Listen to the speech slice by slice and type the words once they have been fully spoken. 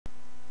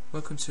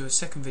Welcome to a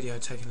second video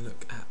taking a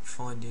look at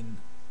finding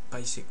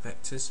basic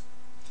vectors.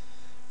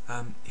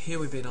 Here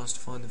we've been asked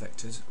to find the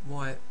vectors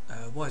y,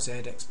 z,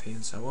 x, p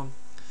and so on.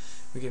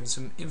 We're given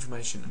some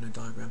information and a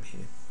diagram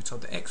here. We're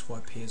told that x,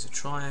 y, p is a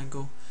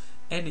triangle,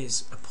 n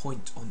is a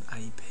point on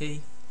AP,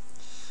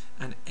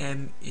 and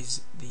m is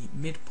the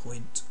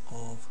midpoint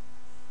of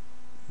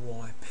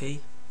yp,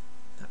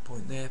 that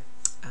point there,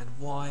 and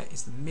y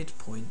is the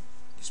midpoint,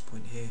 this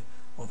point here,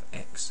 of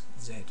x,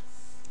 z.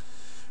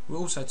 We're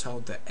also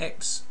told that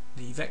x,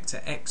 the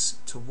vector x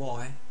to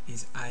y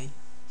is a,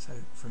 so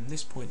from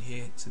this point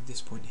here to this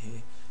point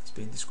here it's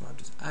being described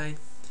as a.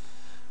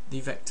 The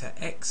vector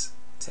x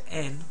to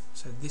n,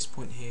 so this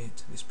point here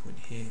to this point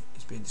here,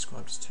 is being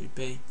described as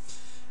 2b,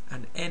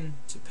 and n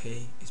to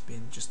p is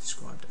being just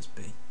described as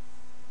b.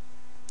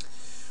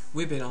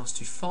 We've been asked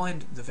to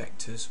find the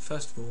vectors,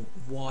 first of all,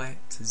 y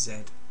to z.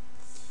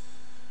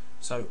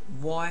 So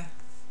y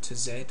to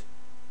z,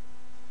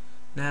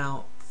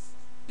 now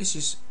this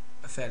is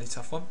a fairly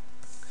tough one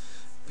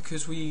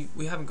because we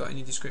haven't got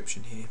any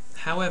description here.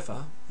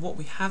 However, what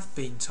we have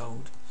been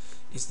told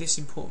is this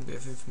important bit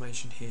of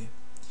information here,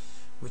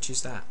 which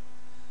is that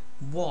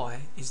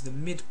y is the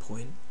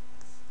midpoint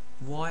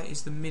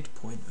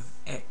of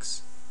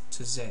x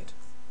to z.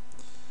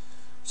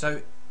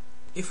 So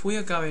if we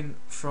are going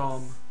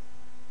from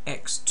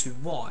x to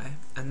y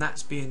and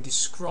that's being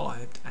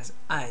described as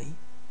a,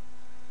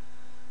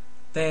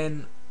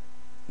 then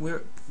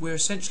we're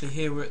essentially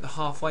here, we're at the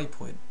halfway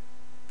point.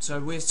 So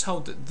we're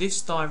told that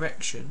this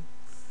direction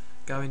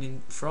going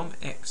in from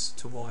x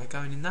to y,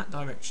 going in that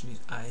direction is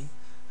a,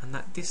 and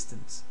that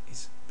distance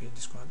is being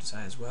described as a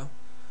as well.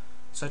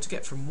 So to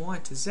get from y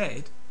to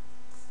z,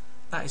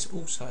 that is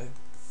also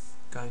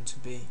going to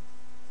be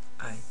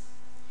a.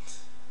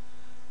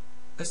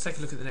 Let's take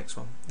a look at the next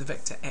one, the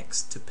vector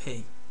x to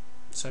p.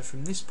 So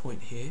from this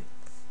point here,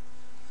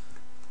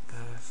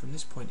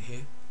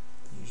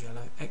 use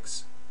yellow,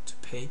 x to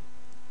p,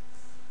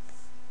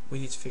 we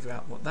need to figure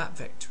out what that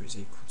vector is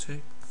equal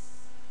to.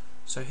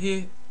 So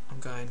here I'm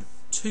going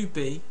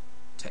 2b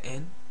to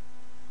n,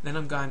 then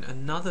I'm going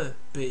another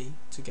b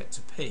to get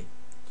to p.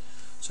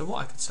 So what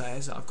I could say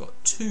is that I've got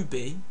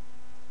 2b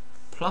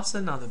plus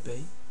another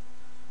b.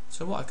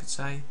 So what I could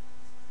say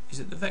is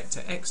that the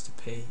vector x to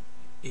p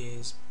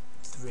is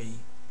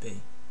 3b.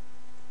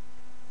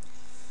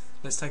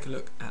 Let's take a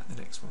look at the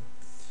next one.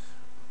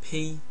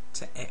 P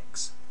to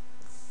x.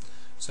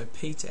 So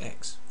p to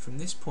x, from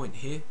this point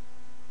here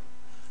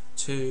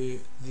to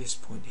this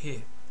point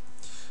here.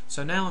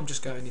 So now I'm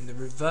just going in the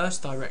reverse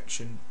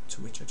direction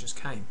to which I just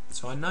came.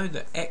 So I know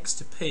that x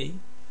to p,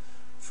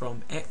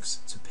 from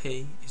x to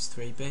p is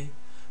 3b.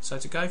 So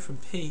to go from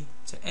p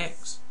to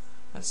x,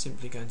 that's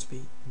simply going to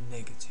be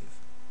negative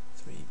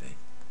 3b.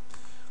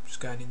 I'm just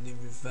going in the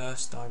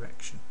reverse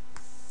direction.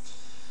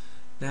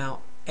 Now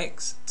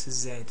x to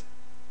z.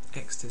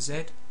 X to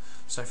z.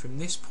 So from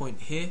this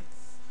point here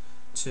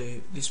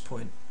to this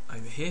point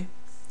over here,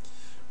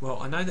 well,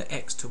 I know that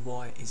x to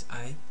y is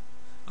a.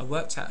 I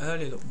worked out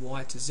earlier that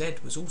y to z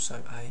was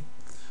also a,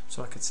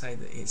 so I could say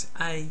that it's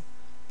a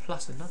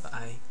plus another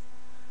a,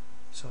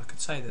 so I could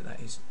say that that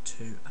is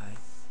 2a.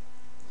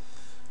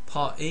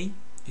 Part E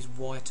is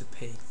y to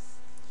p.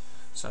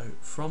 So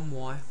from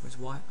y, where's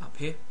y? Up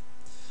here,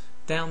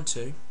 down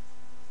to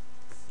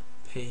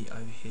p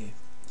over here.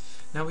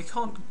 Now we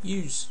can't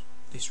use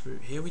this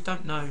route here, we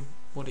don't know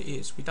what it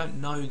is, we don't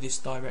know this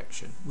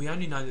direction, we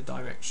only know the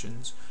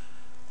directions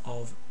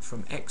of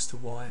from x to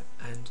y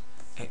and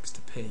x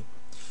to p.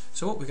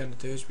 So what we're going to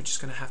do is we're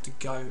just going to have to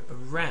go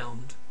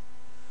around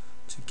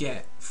to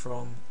get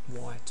from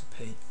y to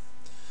p.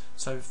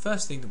 So the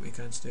first thing that we're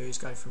going to do is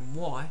go from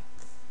y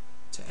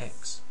to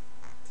x.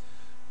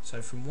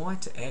 So from y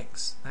to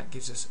x, that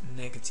gives us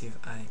negative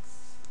a.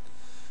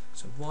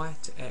 So y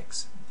to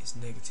x is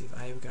negative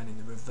a, we're going in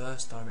the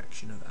reverse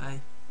direction of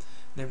a.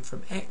 Then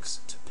from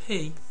x to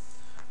p,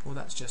 well,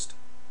 that's just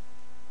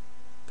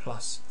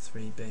plus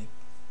 3b.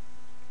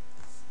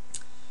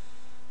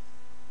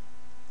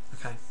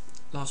 Okay,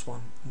 last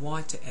one,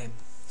 y to m.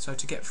 So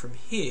to get from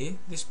here,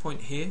 this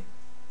point here,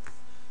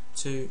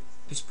 to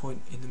this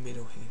point in the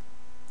middle here.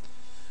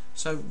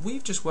 So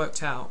we've just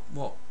worked out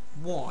what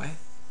y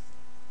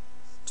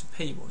to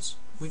p was.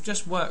 We've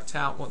just worked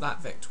out what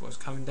that vector was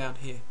coming down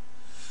here.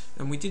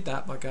 And we did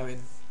that by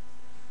going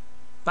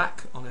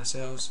back on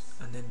ourselves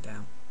and then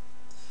down.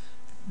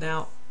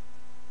 Now,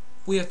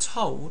 we are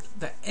told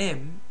that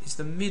m is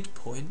the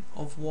midpoint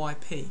of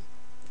yp.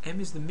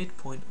 M is the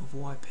midpoint of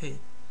yp.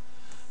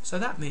 So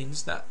that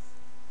means that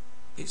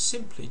it's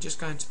simply just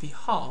going to be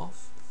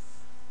half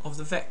of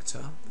the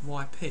vector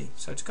yp.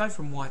 So to go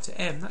from y to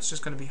m, that's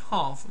just going to be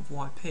half of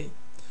yp.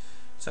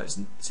 So it's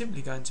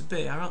simply going to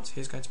be, our answer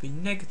here is going to be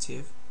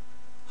negative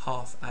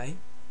half a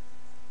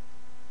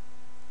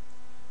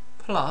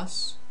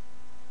plus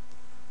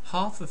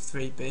half of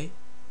 3b.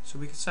 So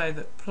we could say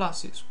that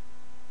plus it's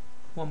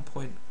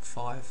 1.5b.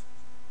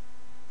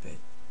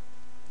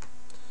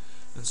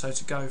 And so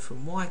to go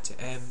from y to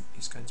m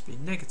is going to be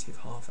negative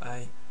half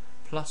a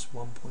plus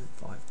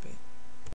 1.5b.